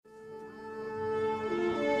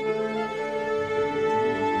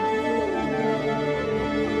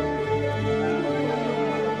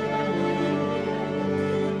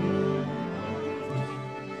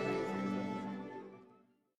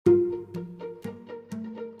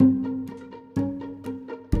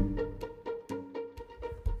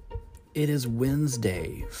It is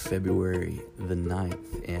Wednesday, February the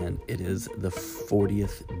 9th, and it is the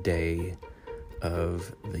 40th day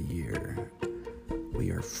of the year. We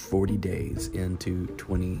are 40 days into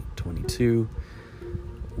 2022.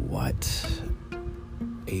 What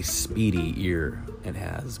a speedy year it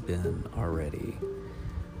has been already.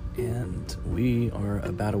 And we are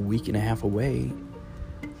about a week and a half away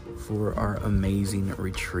for our amazing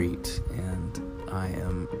retreat, and I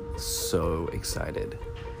am so excited.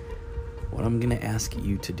 What I'm going to ask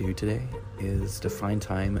you to do today is to find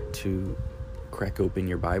time to crack open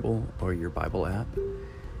your Bible or your Bible app,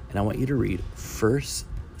 and I want you to read 1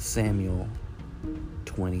 Samuel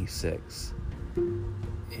 26.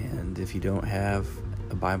 And if you don't have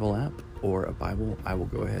a Bible app or a Bible, I will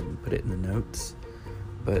go ahead and put it in the notes,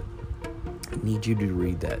 but I need you to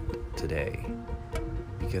read that today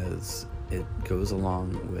because it goes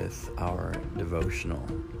along with our devotional.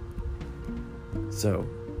 So,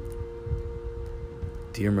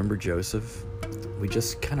 do you remember Joseph? We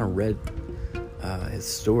just kind of read his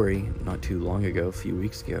story not too long ago, a few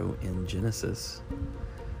weeks ago in Genesis.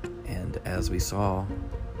 And as we saw,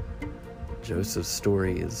 Joseph's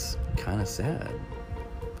story is kind of sad.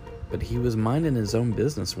 But he was minding his own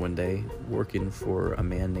business one day, working for a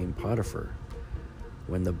man named Potiphar,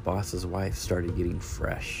 when the boss's wife started getting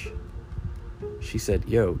fresh. She said,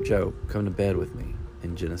 "Yo, Joe, come to bed with me,"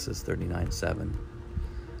 in Genesis 39:7.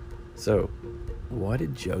 So, what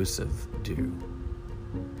did Joseph do?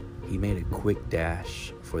 He made a quick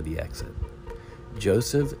dash for the exit.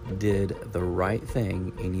 Joseph did the right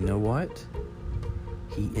thing, and you know what?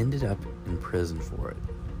 He ended up in prison for it.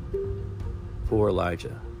 Poor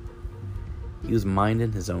Elijah. He was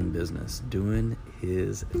minding his own business, doing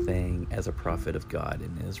his thing as a prophet of God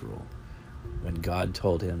in Israel, when God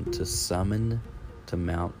told him to summon to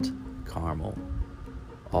Mount Carmel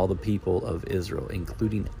all the people of Israel,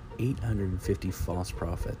 including 850 false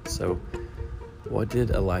prophets. So what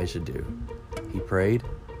did Elijah do? He prayed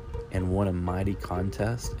and won a mighty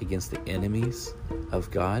contest against the enemies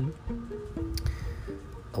of God.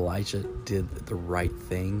 Elijah did the right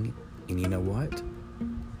thing, and you know what?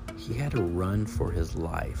 He had to run for his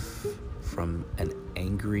life from an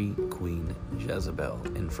angry Queen Jezebel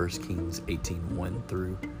in 1 Kings 18:1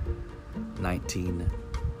 through 19,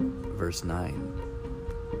 verse 9.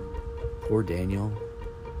 Poor Daniel.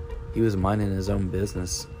 He was minding his own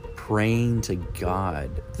business, praying to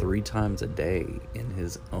God 3 times a day in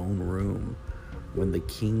his own room when the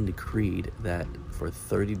king decreed that for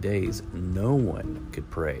 30 days no one could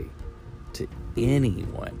pray to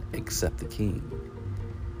anyone except the king.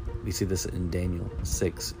 We see this in Daniel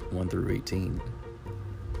 6:1 through 18.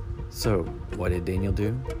 So, what did Daniel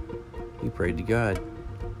do? He prayed to God,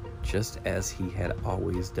 just as he had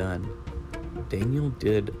always done. Daniel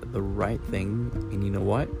did the right thing, and you know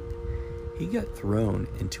what? He got thrown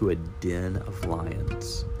into a den of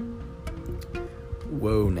lions.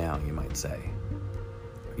 Whoa now, you might say.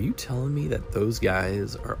 Are you telling me that those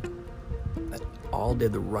guys that all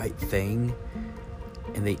did the right thing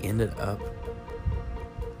and they ended up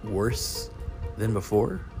worse than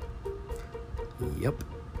before? Yep.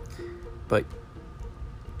 But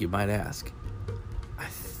you might ask, I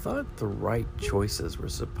thought the right choices were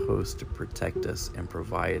supposed to protect us and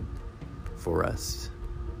provide for us.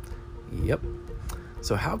 Yep.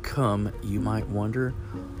 So how come, you might wonder,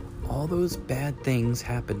 all those bad things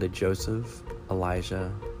happened to Joseph,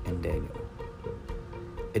 Elijah, and Daniel?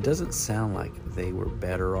 It doesn't sound like they were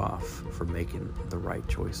better off for making the right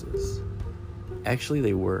choices. Actually,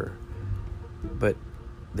 they were. But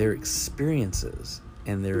their experiences,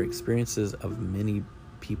 and their experiences of many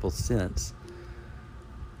people since,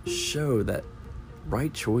 show that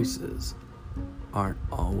right choices aren't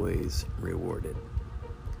always rewarded.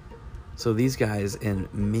 So these guys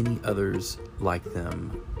and many others like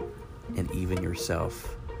them, and even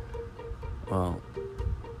yourself, well,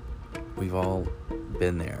 we've all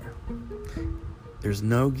been there. There's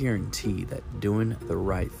no guarantee that doing the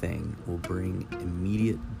right thing will bring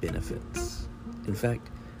immediate benefits. In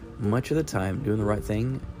fact, much of the time, doing the right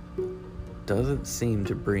thing doesn't seem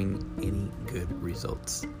to bring any good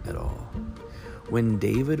results at all. When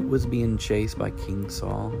David was being chased by King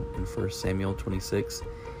Saul in 1 Samuel 26,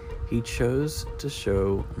 he chose to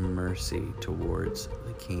show mercy towards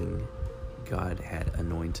the king God had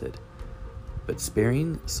anointed. But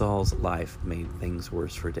sparing Saul's life made things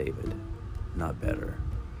worse for David, not better.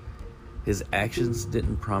 His actions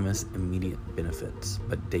didn't promise immediate benefits,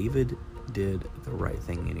 but David did the right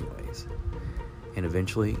thing anyways. And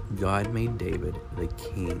eventually, God made David the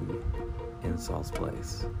king in Saul's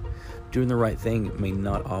place. Doing the right thing may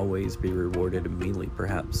not always be rewarded immediately,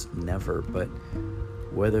 perhaps never, but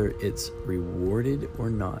Whether it's rewarded or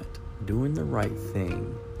not, doing the right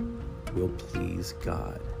thing will please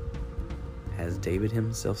God. As David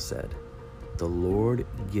himself said, the Lord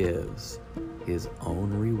gives his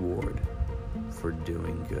own reward for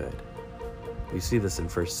doing good. We see this in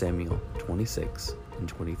 1 Samuel 26 and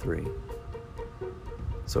 23.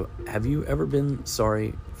 So, have you ever been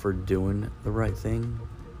sorry for doing the right thing?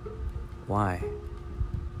 Why?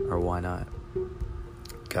 Or why not?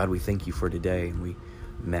 God, we thank you for today, and we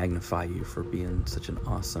magnify you for being such an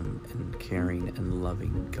awesome and caring and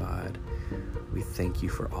loving God. We thank you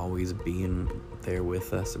for always being there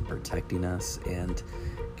with us and protecting us. And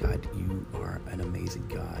God, you are an amazing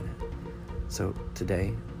God. So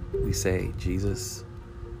today we say, Jesus,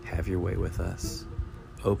 have your way with us.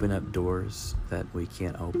 Open up doors that we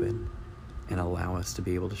can't open and allow us to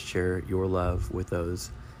be able to share your love with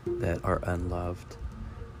those that are unloved.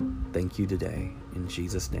 Thank you today. In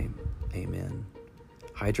Jesus' name, amen.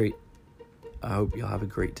 Hydrate. I hope you'll have a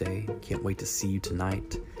great day. Can't wait to see you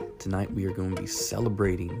tonight. Tonight we are going to be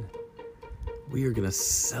celebrating. We are going to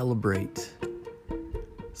celebrate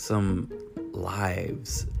some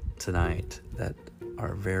lives tonight that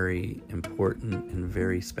are very important and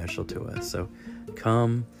very special to us. So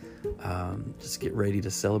come, just get ready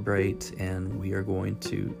to celebrate, and we are going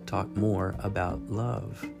to talk more about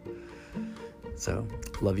love. So,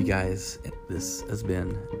 love you guys. This has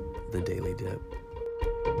been The Daily Dip.